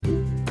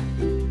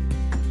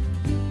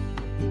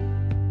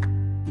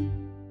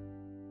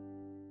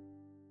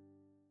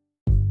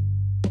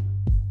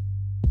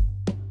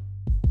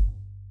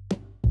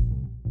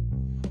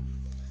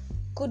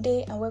Good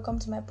day and welcome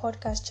to my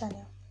podcast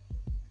channel.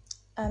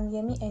 I'm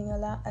Yemi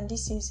Eniola and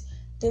this is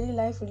Daily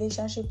Life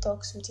Relationship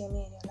Talks with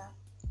Yemi Eniola.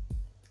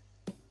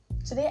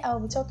 Today I will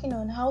be talking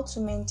on how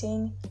to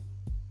maintain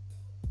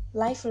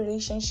life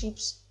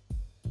relationships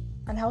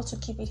and how to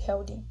keep it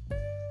healthy.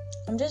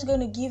 I'm just going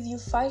to give you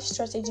 5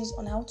 strategies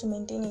on how to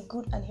maintain a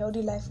good and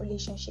healthy life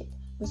relationship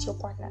with your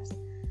partners.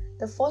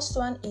 The first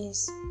one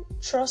is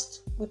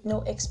trust with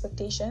no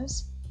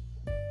expectations.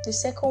 The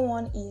second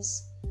one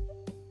is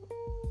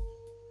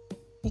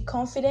be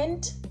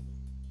confident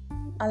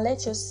and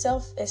let your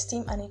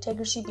self-esteem and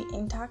integrity be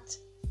intact.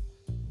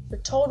 The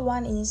third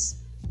one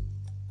is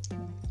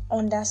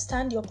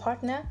understand your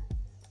partner.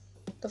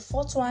 The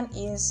fourth one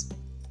is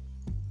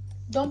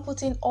don't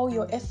put in all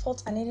your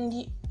effort and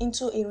energy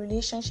into a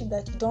relationship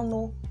that you don't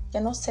know,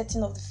 you're not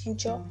certain of the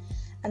future.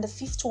 And the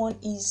fifth one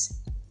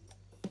is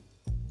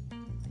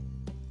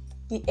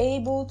be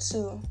able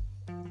to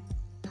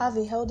have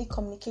a healthy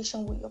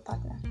communication with your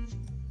partner.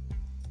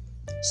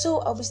 So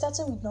I'll be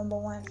starting with number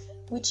 1,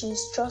 which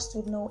is trust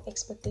with no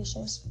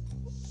expectations.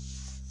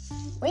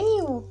 When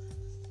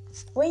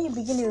you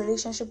begin a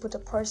relationship with a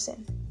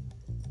person,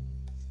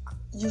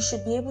 you should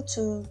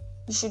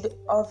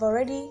have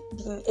already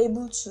been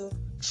able to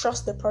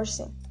trust the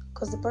person,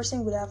 because the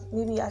person would have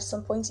maybe at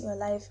some point in your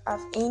life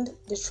have earned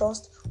the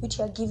trust which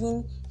you are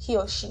giving he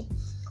or she.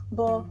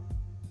 But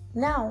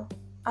now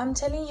I'm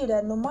telling you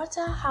that no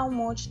matter how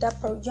much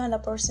you and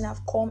that person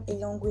have come a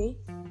long way,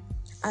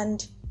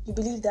 and you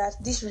believe that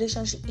this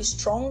relationship is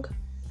strong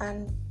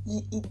and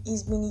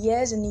it's been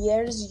years and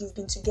years you've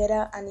been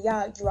together, and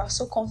you are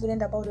so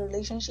confident about the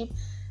relationship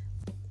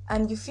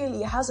and you feel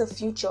it has a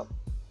future,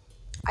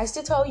 I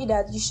still tell you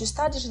that you should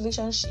start this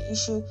relationship.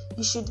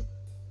 You should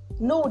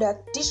know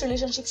that this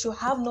relationship should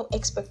have no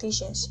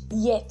expectations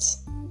yet.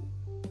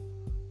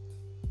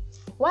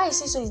 Why I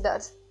say so is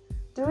that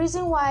the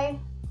reason why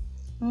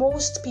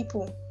most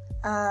people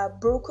are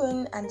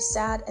broken and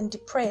sad and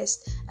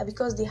depressed are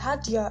because they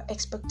had their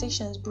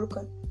expectations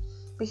broken.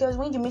 Because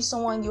when you meet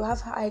someone, you have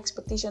high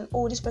expectation.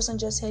 Oh, this person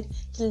just said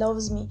he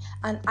loves me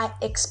and I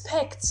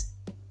expect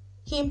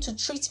him to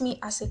treat me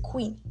as a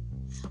queen.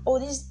 Oh,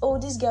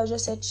 this girl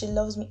just said she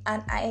loves me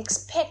and I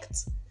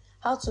expect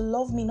her to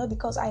love me, not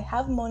because I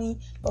have money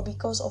but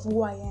because of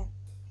who I am.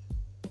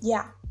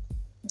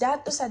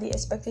 Those are the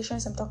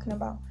expectations I'm talking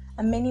about,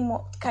 and many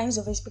more kinds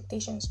of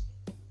expectations.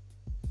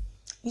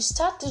 You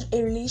start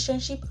a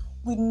relationship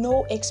with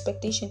no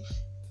expectation.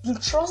 You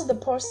trust the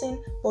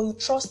person, but you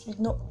trust with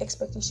no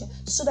expectation,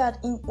 so that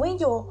when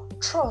your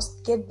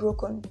trust gets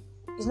broken,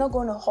 it's not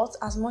going to hurt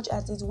as much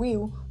as it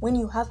will when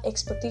you have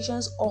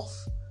expectations of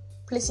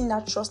placing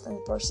that trust in the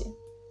person.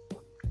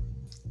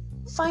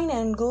 Fine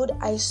and good,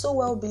 I so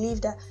well believe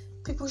that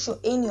people should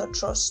earn your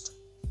trust.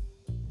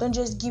 Don't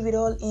just give it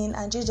all in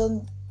and just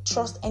don't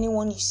trust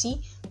anyone you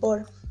see.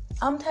 But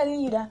I'm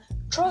telling you that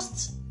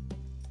trust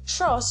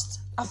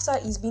after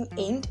it's been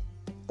earned,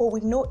 but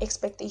with no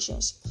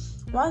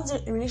expectations. Once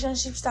the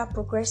relationship start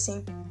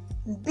progressing,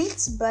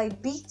 bit by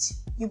bit,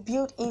 you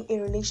build in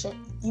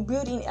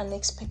an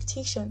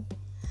expectation.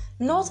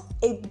 Not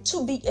a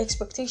too big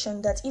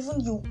expectation that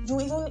even you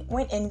even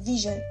when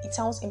envision it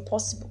sounds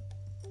impossible.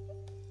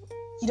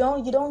 You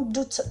don't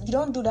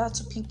do that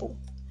to people.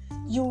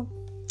 You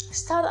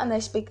start an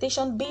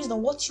expectation based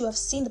on what you have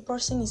seen the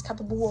person is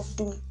capable of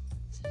doing.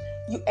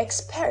 You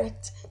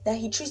expect that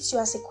he treats you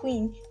as a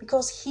queen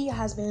because he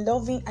has been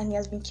loving and he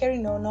has been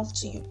caring enough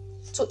to you.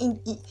 So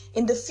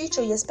in the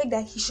future, you expect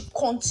that he should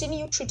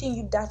continue treating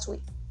you that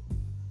way.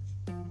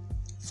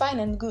 Fine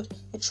and good.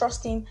 You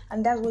trust him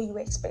and that's what you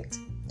expect.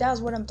 That's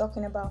what I'm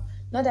talking about.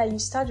 Not that you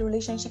start a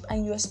relationship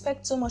and you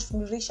expect so much from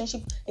the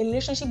relationship, a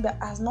relationship that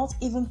has not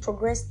even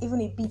progressed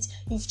even a bit.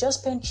 You've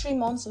just spent 3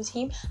 months with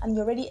him and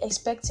you're already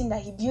expecting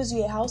that he builds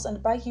you a house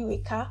and buys you a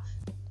car.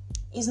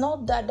 It's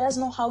not that. That's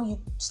not how you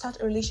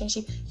start a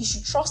relationship. You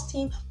should trust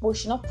him, but you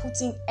should not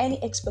put in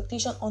any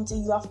expectation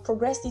until you have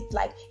progressed it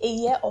like a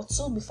year or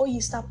 2 before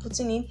you start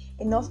putting in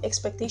enough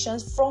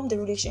expectations from the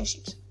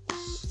relationships.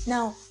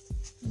 Now,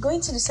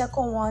 going to the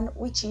second one,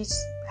 which is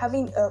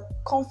being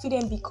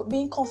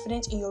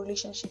confident in your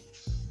relationship.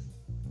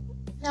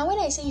 Now, when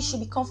I say you should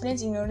be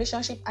confident in your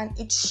relationship and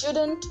it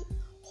shouldn't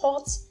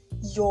hurt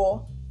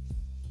your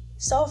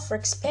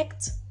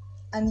self-respect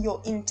and your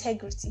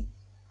integrity.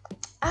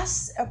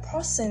 As a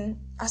person,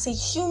 as a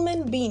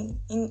human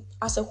being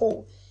as a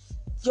whole,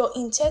 your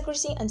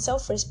integrity and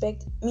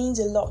self-respect means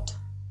a lot.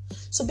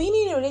 So being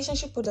in a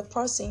relationship with a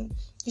person,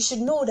 you should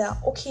know that,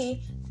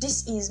 okay,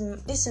 this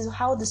is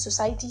how the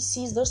society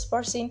sees this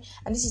person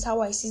and this is how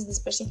I see this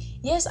person.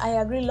 Yes,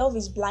 I agree, love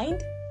is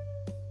blind,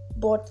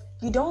 but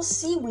you don't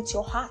see with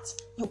your heart.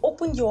 You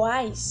open your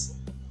eyes.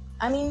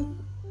 I mean,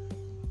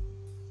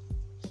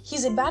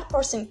 he's a bad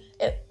person.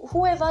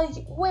 Whoever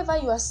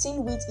you are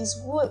seen with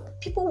is who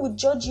people will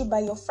judge you by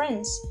your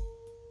friends,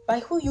 by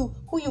who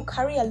you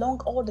carry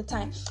along all the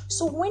time.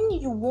 So when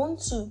you want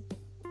to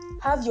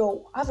have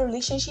a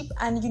relationship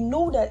and you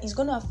know that it's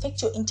going to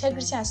affect your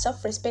integrity and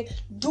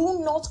self-respect,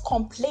 do not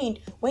complain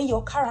when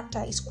your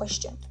character is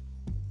questioned.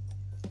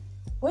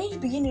 when you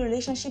begin a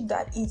relationship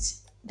that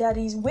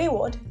is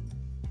wayward,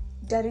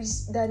 that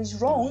is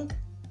wrong,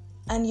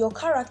 and your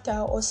character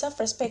or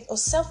self-respect or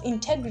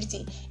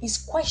self-integrity is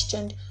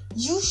questioned,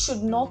 you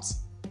should not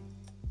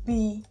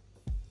be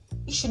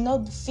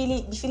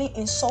feeling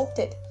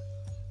insulted.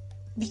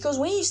 Because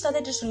when you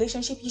started this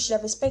relationship, you should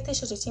have expected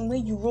such a thing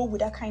when you roll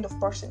with that kind of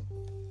person.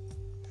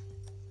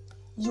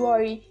 You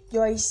are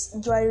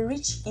a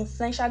rich,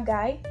 influential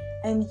guy,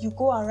 and you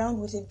go around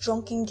with a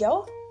drunken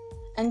girl,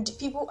 and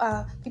people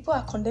are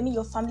condemning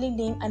your family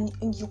name,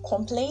 and you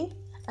complain,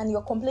 and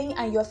you're complaining,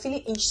 and you're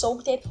feeling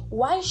insulted.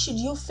 Why should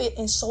you feel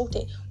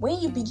insulted?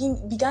 When you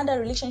began that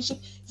relationship,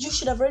 you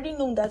should have already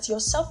known that your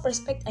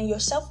self-respect and your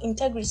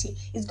self-integrity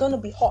is going to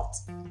be hot.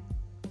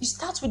 You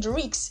start with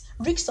risks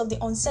of the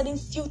uncertain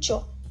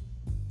future.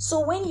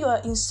 So when you are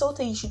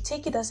insulted, you should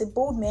take it as a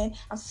bold man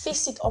and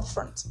face it up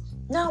front.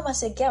 Now,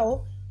 as a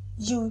girl,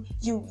 you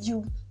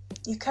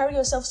carry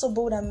yourself so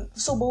bold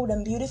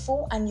and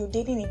beautiful, and you're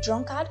dating a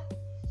drunkard.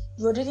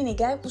 You're dating a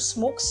guy who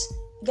smokes,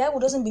 a guy who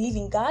doesn't believe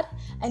in God,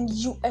 and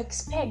you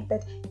expect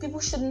that people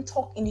shouldn't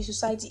talk in the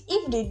society.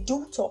 If they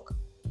do talk,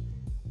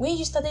 when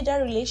you started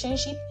that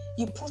relationship,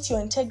 you put your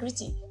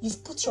integrity,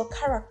 you've put your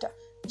character,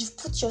 you've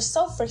put your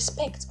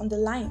self-respect on the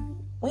line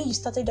when you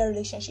started that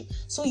relationship.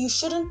 So you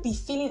shouldn't be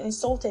feeling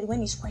insulted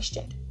when it's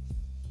questioned.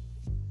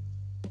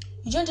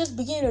 You don't just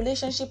begin a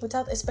relationship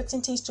without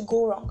expecting things to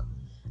go wrong.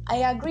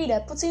 I agree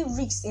that putting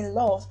risks in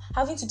love,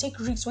 having to take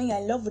risks when you're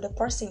in love with a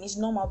person is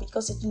normal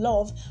because it's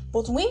love.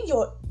 But when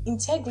your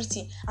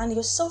integrity and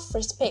your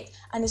self-respect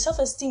and your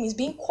self-esteem is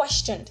being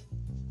questioned,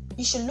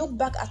 you should look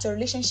back at your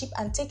relationship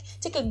and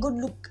take a good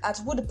look at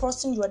who the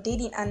person you are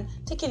dating, and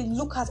take a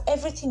look at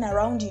everything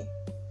around you,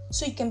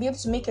 so you can be able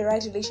to make a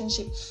right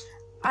relationship.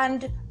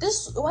 And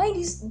this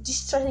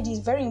strategy is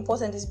very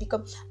important is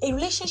because a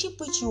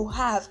relationship which you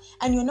have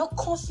and you're not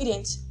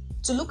confident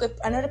to look at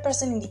another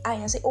person in the eye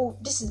and say, oh,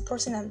 this is the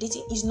person I'm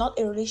dating, is not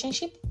a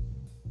relationship.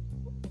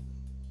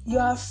 You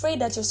are afraid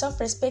that your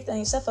self-respect and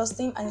your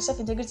self-esteem and your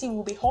self-integrity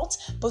will be hurt.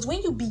 But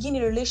when you begin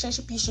a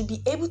relationship, you should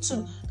be able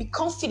to be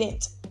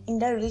confident in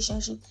that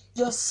relationship.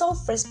 Your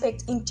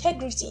self-respect,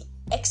 integrity,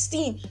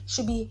 esteem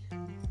should be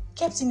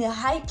kept in a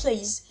high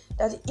place,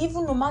 that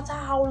even no matter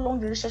how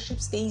long the relationship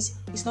stays,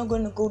 it's not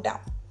going to go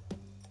down.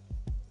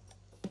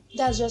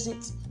 That's just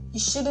it. You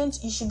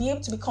should be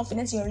able to be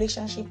confident in your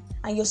relationship,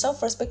 and your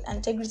self-respect and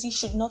integrity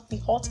should not be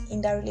hurt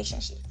in that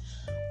relationship.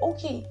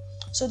 Okay,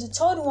 so the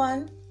third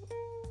one,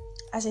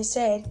 as I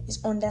said,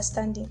 is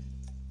understanding.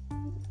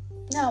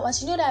 Now,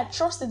 as you know that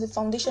trust is the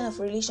foundation of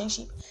a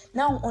relationship,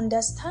 now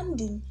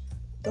understanding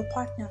your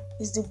partner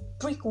is the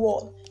brick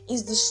wall,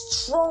 is the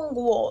strong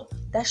wall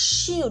that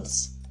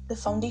shields the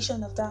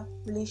foundation of that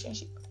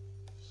relationship.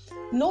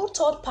 No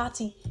third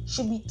party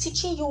should be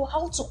teaching you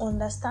how to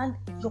understand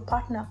your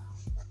partner,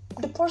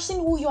 the person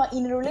who you are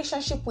in a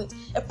relationship with.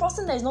 A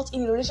person that is not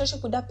in a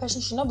relationship with that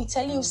person should not be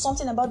telling you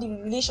something about the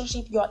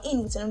relationship you are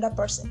in with another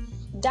person.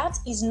 That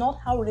is not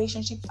how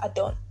relationships are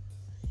done.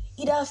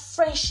 Either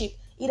friendship,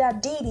 either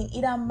dating,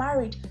 either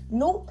married,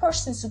 no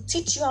person should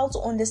teach you how to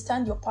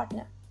understand your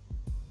partner.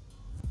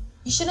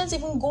 You shouldn't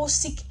even go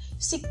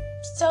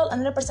tell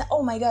another person,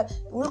 oh my God,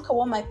 look at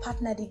what my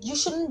partner did. You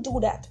shouldn't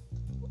do that.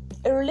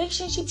 A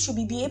relationship should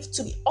be able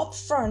to be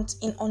upfront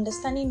in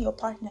understanding your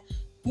partner.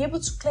 Be able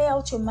to clear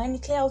out your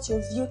mind, clear out your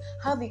view,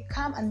 have a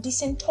calm and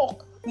decent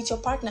talk with your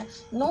partner.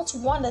 Not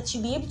one that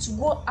you'll be able to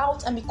go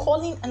out and be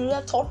calling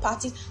another third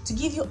party to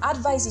give you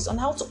advices on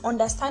how to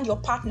understand your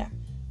partner.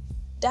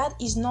 That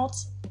is not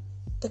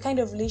the kind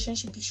of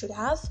relationship you should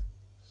have.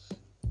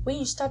 When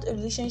you start a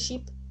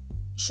relationship,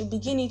 you should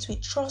begin it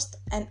with trust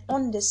and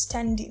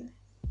understanding.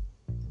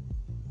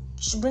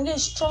 You should bring in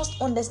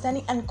trust,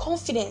 understanding, and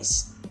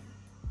confidence.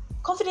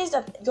 Confidence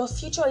that your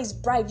future is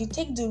bright. You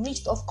take the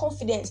risk of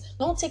confidence.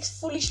 Don't take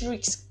foolish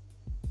risks.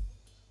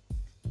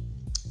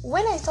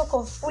 When I talk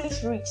of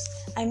foolish risks,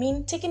 I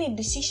mean taking a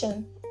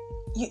decision.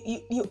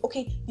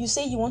 You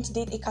say you want to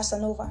date a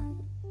Casanova,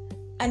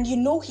 and you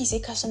know he's a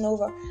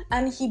Casanova,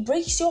 and he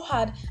breaks your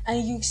heart,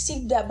 and you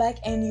sit there back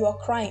and you are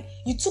crying.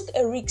 You took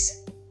a risk.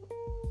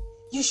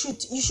 You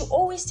should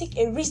always take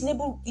a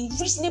reasonable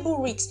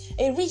risk,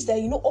 a risk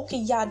that you know, okay,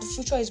 yeah, the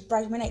future is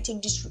bright when I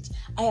take this risk.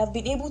 I have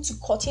been able to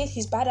curtail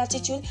his bad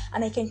attitude,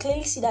 and I can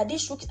clearly see that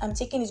this risk I'm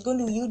taking is going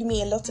to yield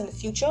me a lot in the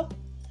future.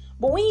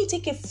 But when you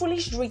take a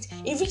foolish risk,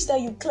 a risk that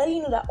you clearly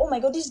know that, oh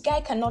my God, this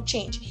guy cannot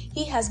change.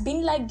 He has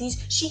been like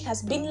this, she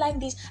has been like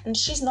this, and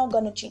she's not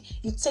gonna change.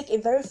 You take a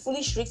very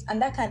foolish risk,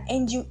 and that can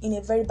end you in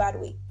a very bad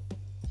way.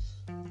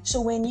 So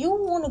when you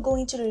want to go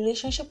into a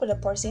relationship with a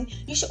person,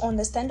 you should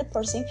understand the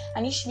person,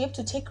 and you should be able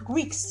to take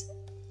risks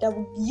that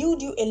will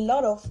yield you a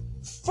lot of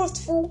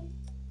fruitful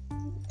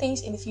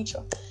things in the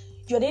future.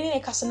 You're dating a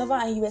Casanova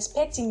and you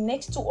expect in the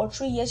next 2 or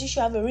 3 years you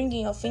should have a ring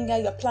in your finger,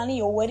 you're planning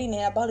your wedding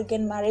and about to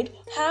get married.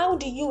 How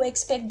do you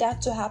expect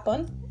that to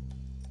happen?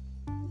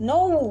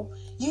 No,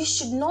 you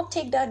should not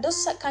take that.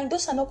 Those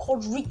are not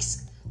called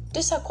risks.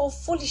 Those are called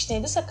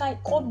foolishness. Those are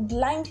called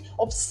blind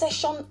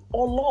obsession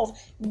or love.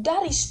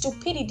 That is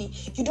stupidity.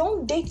 You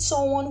don't date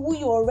someone who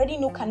you already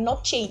know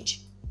cannot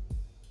change.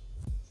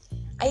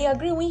 I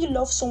agree, when you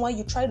love someone,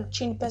 you try to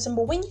change the person,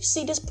 but when you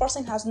see this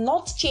person has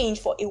not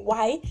changed for a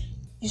while,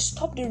 you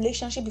stop the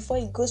relationship before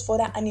it goes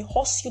further and it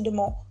hurts you the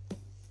more.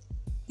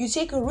 You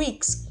take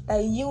risks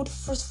that yield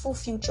fruitful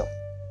future.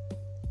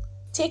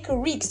 Take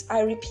risks,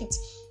 I repeat,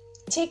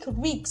 take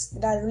risks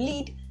that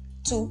lead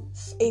to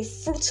a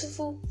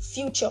fruitful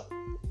future.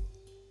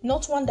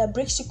 Not one that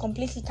breaks you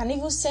completely, can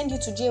even send you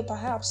to jail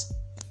perhaps.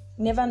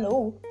 Never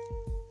know.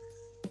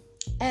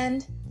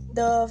 And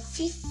the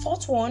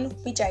fourth one,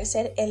 which I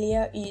said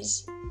earlier,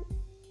 is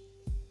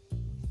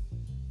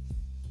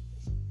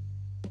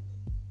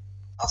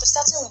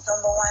starting with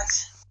number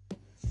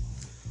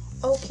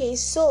one. Okay,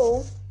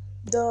 so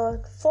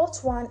the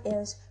fourth one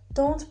is,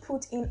 don't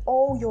put in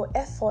all your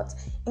effort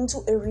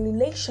into a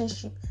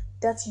relationship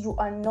that you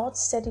are not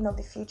setting up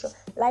the future.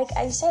 Like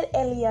I said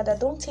earlier, that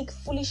don't take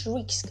foolish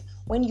risks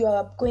when you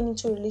are going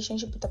into a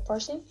relationship with a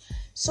person.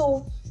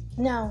 So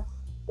now,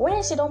 when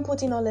I say don't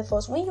put in all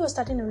efforts, when you are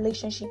starting a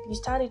relationship, you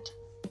start it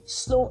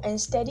slow and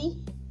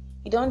steady.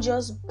 You don't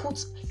just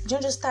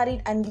start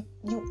it and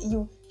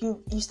you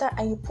start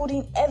and you put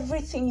in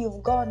everything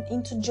you've got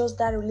into just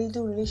that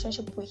little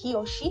relationship with he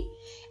or she,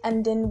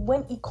 and then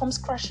when it comes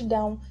crashing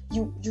down,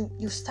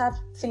 you start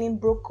feeling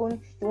broken.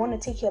 You want to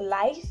take your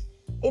life.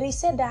 It is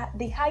said that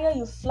the higher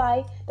you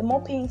fly, the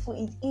more painful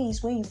it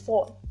is when you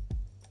fall.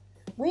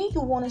 When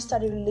you want to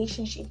start a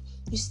relationship,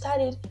 you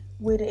start it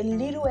with a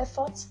little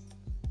effort.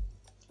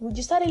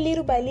 You start it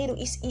little by little.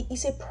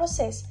 It's a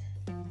process.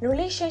 The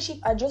relationship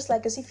are just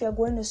like as if you're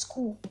going to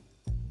school,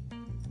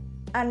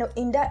 and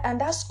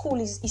that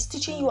school is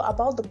teaching you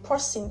about the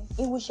person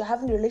in which you're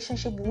having a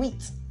relationship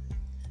with.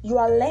 You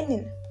are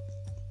learning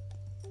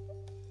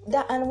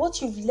that, and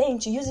what you've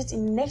learned, to use it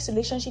in the next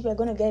relationship you're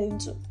going to get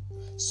into.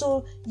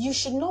 So you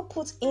should not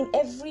put in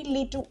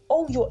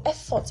all your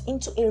effort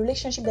into a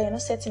relationship that you're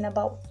not certain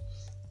about.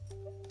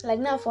 Like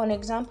now, for an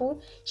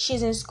example,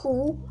 she's in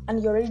school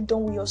and you're already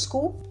done with your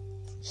school.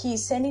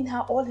 He's sending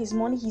her all his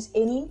money he's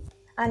earning,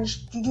 and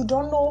you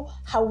don't know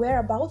her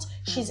whereabouts.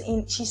 She's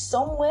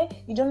somewhere.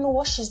 You don't know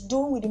what she's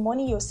doing with the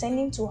money you're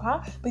sending to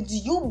her. But do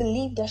you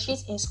believe that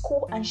she's in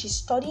school and she's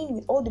studying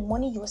with all the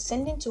money you're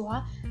sending to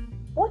her?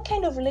 What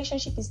kind of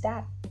relationship is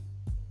that?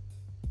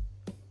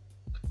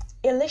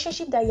 A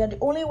relationship that you're the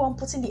only one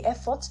putting the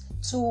effort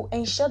to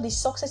ensure the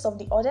success of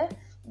the other?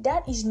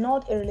 That is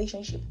not a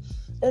relationship.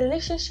 A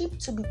relationship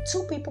to be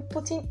two people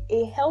putting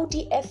a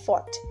healthy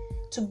effort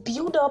to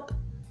build up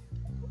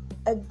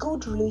a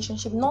good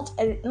relationship, not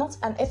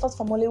an effort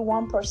from only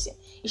one person.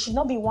 It should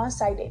not be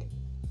one-sided.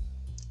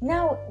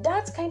 Now,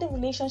 that kind of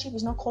relationship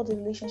is not called a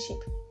relationship.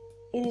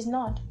 It is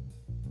not.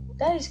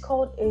 That is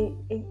called a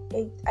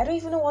I don't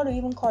even know what to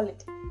even call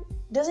it.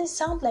 It doesn't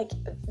sound like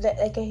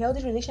a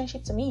healthy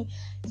relationship to me.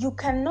 You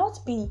cannot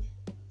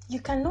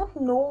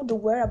know the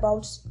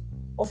whereabouts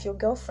of your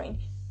girlfriend.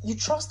 You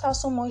trust her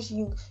so much,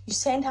 you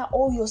send her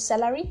all your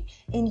salary,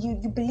 and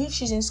you believe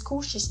she's in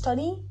school, she's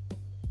studying.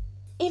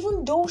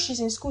 Even though she's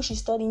in school, she's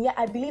studying,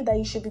 I believe that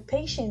you should be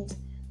patient.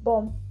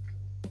 But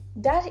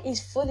that is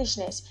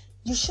foolishness.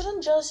 You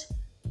shouldn't just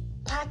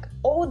pack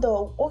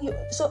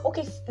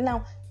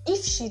now,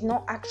 if she's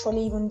not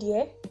actually even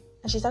there,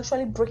 and she's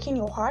actually breaking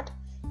your heart,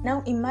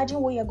 now imagine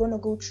what you're going to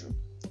go through.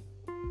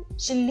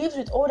 She lives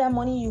with all that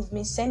money you've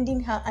been sending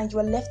her, and you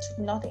are left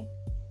with nothing.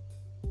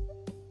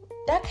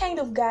 That kind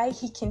of guy,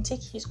 he can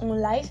take his own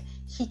life,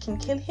 he can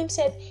kill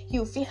himself, he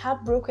will feel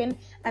heartbroken,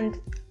 and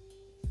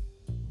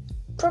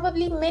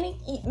probably many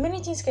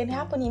things can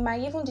happen. He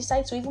might even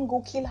decide to even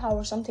go kill her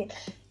or something.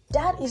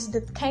 That is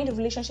the kind of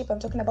relationship I'm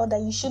talking about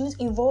that you shouldn't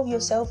involve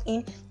yourself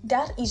in.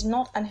 That is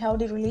not an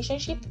healthy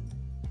relationship.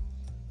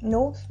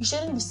 No, you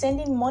shouldn't be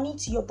sending money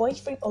to your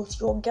boyfriend or to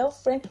your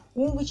girlfriend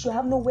in which you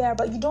have no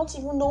whereabouts. You don't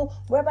even know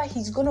whereabouts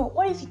he's gonna.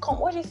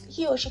 What if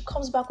he or she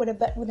comes back with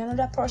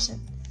another person?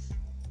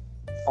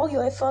 All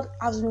your effort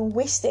has been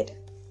wasted.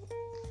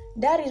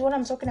 That is what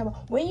I'm talking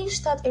about. When you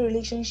start a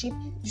relationship,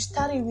 you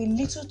start it with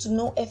little to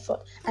no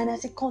effort, and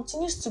as it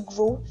continues to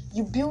grow,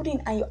 you build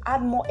in and you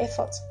add more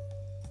effort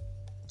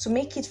to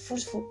make it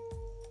fruitful.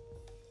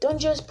 Don't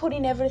just put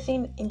in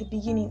everything in the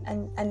beginning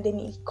and then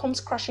it comes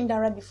crashing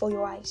down right before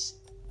your eyes.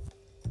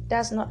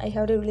 That's not a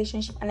healthy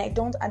relationship, and I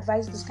don't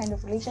advise this kind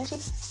of relationship.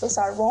 Those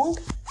are wrong.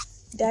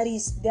 That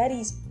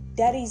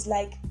is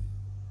like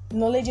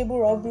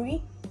knowledgeable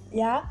robbery.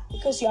 Yeah,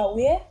 because you are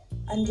aware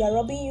and they are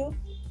robbing you.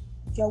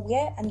 You're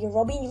aware and you're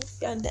robbing you.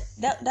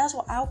 That's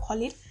what I'll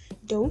call it,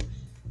 though.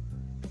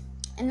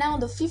 And now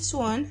the fifth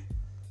one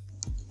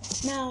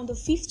on the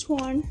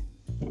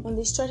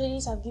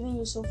strategies I've given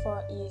you so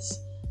far is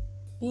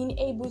being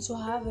able to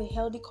have a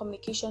healthy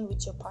communication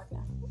with your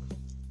partner.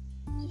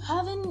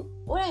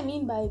 What I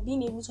mean by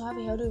being able to have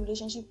a healthy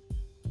relationship,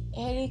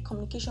 healthy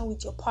communication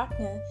with your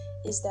partner,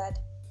 is that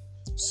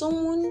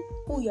someone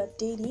who you're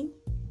dating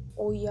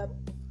or is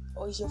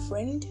your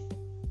friend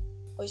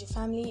or is your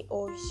family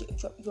or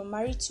you're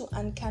married to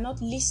and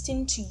cannot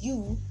listen to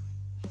you,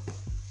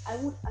 I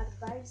would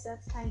advise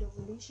that kind of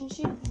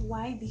relationship.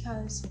 Why?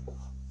 Because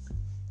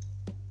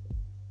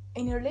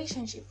in a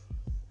relationship,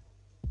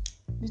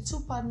 the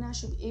two partners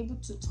should be able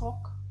to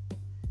talk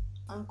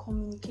and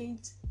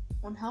communicate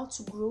on how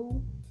to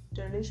grow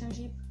the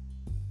relationship,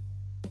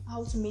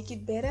 how to make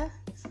it better.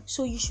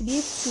 So you should be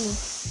able to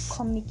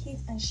communicate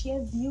and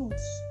share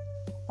views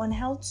on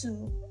how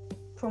to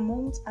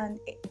promote and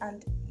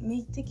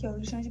take your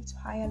relationship to a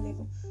higher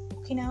level.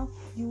 Okay, now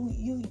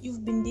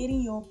you've been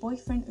dating your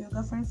boyfriend or your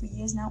girlfriend for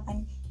years now,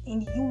 and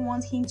you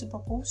want him to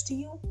propose to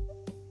you,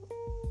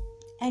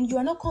 and you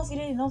are not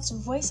confident enough to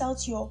voice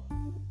out your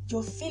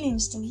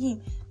feelings to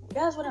him.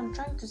 That's what I'm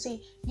trying to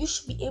say. You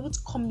should be able to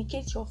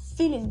communicate your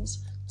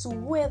feelings to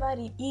whoever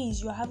it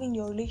is you're having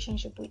your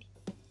relationship with.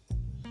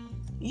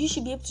 You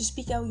should be able to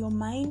speak out your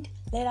mind,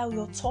 let out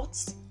your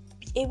thoughts,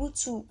 be able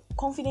to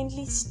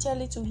confidently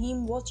tell it to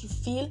him what you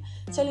feel,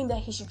 tell him that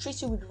he should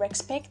treat you with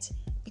respect.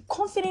 Be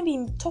confident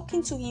in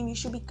talking to him. You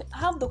should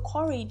have the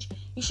courage.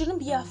 You shouldn't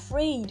be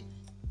afraid.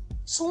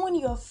 Someone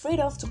you're afraid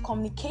of to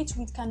communicate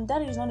with,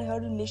 that is not a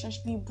healthy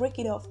relationship. You break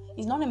it off.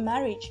 It's not a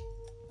marriage.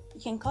 You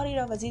can cut it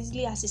off as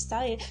easily as it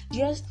started.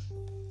 Just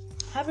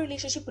have a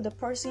relationship with a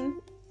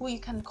person who you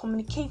can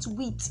communicate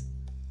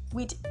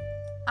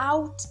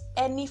without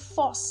any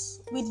fuss,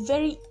 with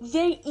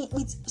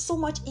with so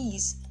much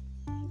ease.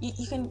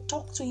 You can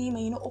talk to him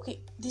and okay,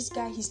 this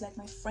guy, he's like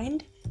my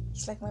friend,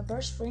 he's like my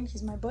best friend,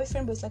 he's my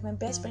boyfriend, but it's like my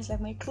best friend, it's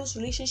like my close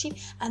relationship,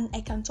 and I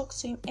can talk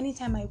to him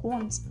anytime I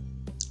want.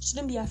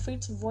 Shouldn't be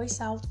afraid to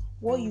voice out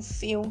what you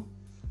feel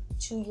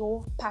to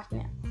your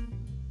partner.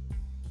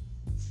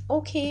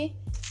 Okay,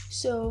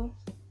 so,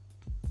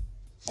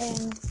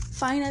 and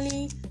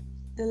finally,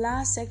 the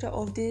last part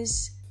of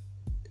this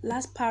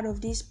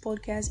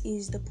podcast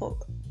is the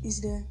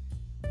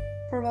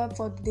proverb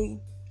for the day.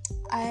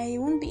 I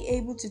won't be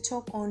able to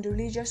talk on the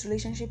religious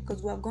relationship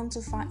because we have gone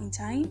too far in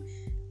time.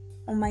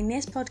 On my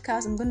next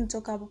podcast, I'm going to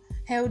talk about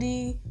how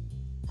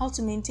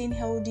to maintain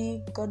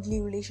healthy, godly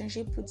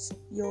relationship with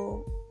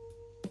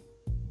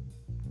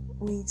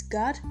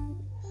God.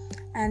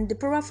 And the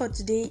proverb for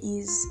today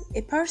is: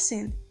 a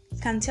person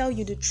can tell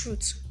you the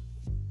truth,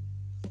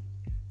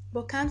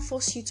 but can't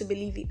force you to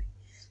believe it.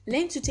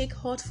 Learn to take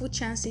hurtful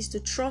chances to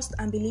trust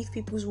and believe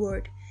people's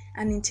word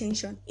and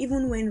intention,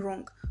 even when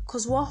wrong,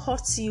 because what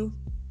hurts you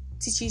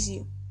teaches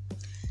you.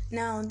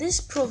 Now, this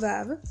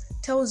proverb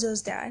tells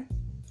us that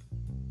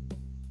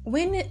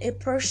when a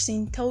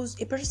person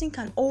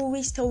can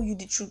always tell you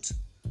the truth,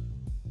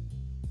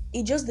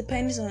 it just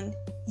depends on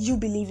you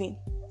believing.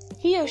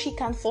 He or she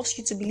can't force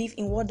you to believe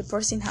in what the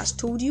person has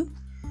told you.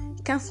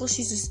 He can't force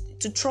you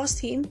to trust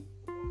him.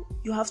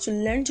 You have to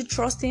learn to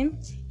trust him.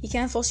 He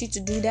can't force you to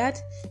do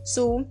that.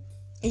 So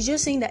it's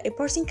just saying that a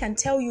person can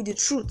tell you the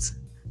truth,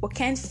 but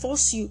can't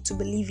force you to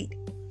believe it.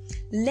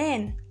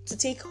 Learn to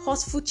take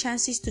hurtful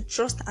chances to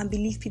trust and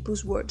believe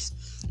people's words,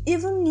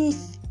 even if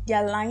they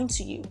are lying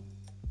to you.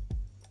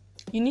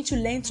 You need to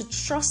learn to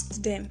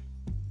trust them,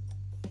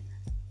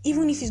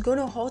 even if it's going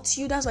to hurt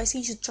you. That's why I say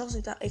you should trust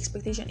without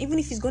expectation. Even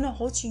if it's going to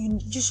hurt you,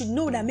 you should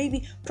know that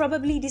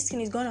probably this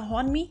thing is going to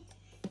hurt me.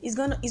 It's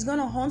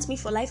gonna haunt me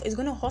for life. It's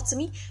gonna hurt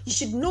me. You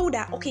should know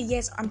that, okay,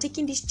 yes, I'm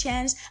taking this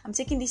chance, I'm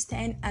taking this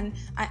stand, and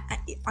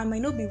I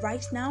might not be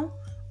right now,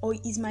 or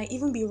it might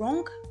even be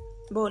wrong,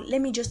 but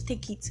let me just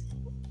take it.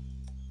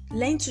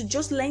 Learn to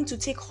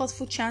take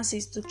hurtful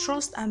chances to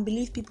trust and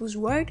believe people's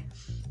word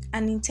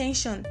and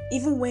intention,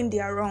 even when they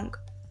are wrong.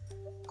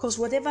 Because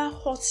whatever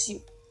hurts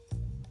you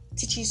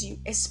teaches you.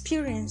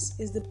 Experience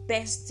is the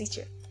best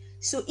teacher.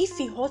 So if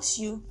it hurts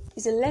you,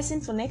 it's a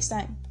lesson for next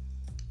time.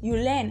 You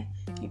learn,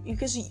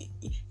 because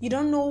you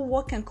don't know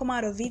what can come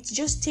out of it.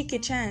 Just take a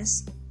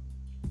chance.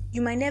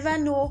 You might never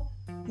know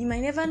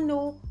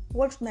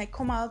what might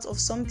come out of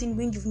something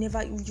when you've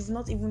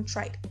not even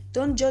tried.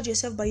 Don't judge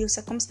yourself by your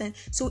circumstance.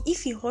 So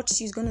if it hurts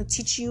you, it's going to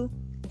teach you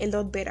a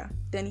lot better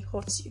than it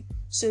hurts you.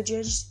 So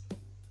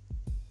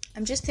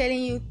I'm just telling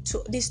you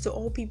to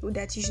all people,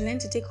 that you should learn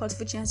to take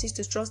hurtful chances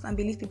to trust and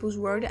believe people's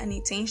word and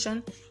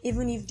intention,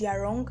 even if they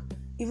are wrong.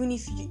 Even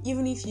if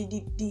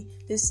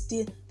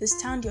the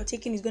stand you're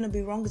taking is going to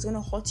be wrong, it's going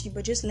to hurt you,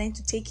 but just learn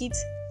to take it,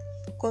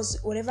 because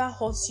whatever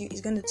hurts you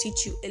is going to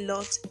teach you a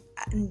lot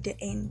in the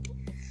end.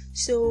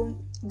 So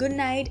good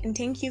night, and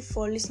thank you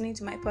for listening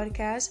to my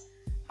podcast.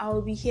 I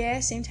will be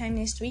here same time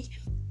next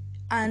week,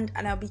 and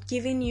I'll be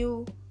giving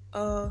you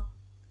a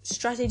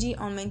strategy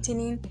on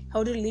maintaining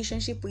healthy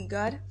relationship with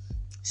God.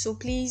 So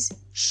please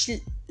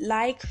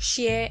like,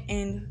 share,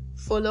 and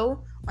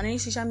follow on any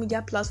social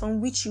media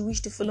platform which you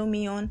wish to follow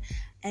me on.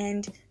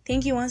 And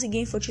thank you once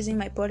again for choosing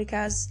my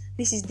podcast.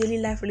 This is Daily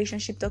Life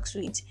Relationship Talks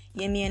with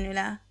Yemi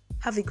Enula.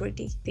 Have a great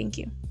day. Thank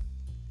you.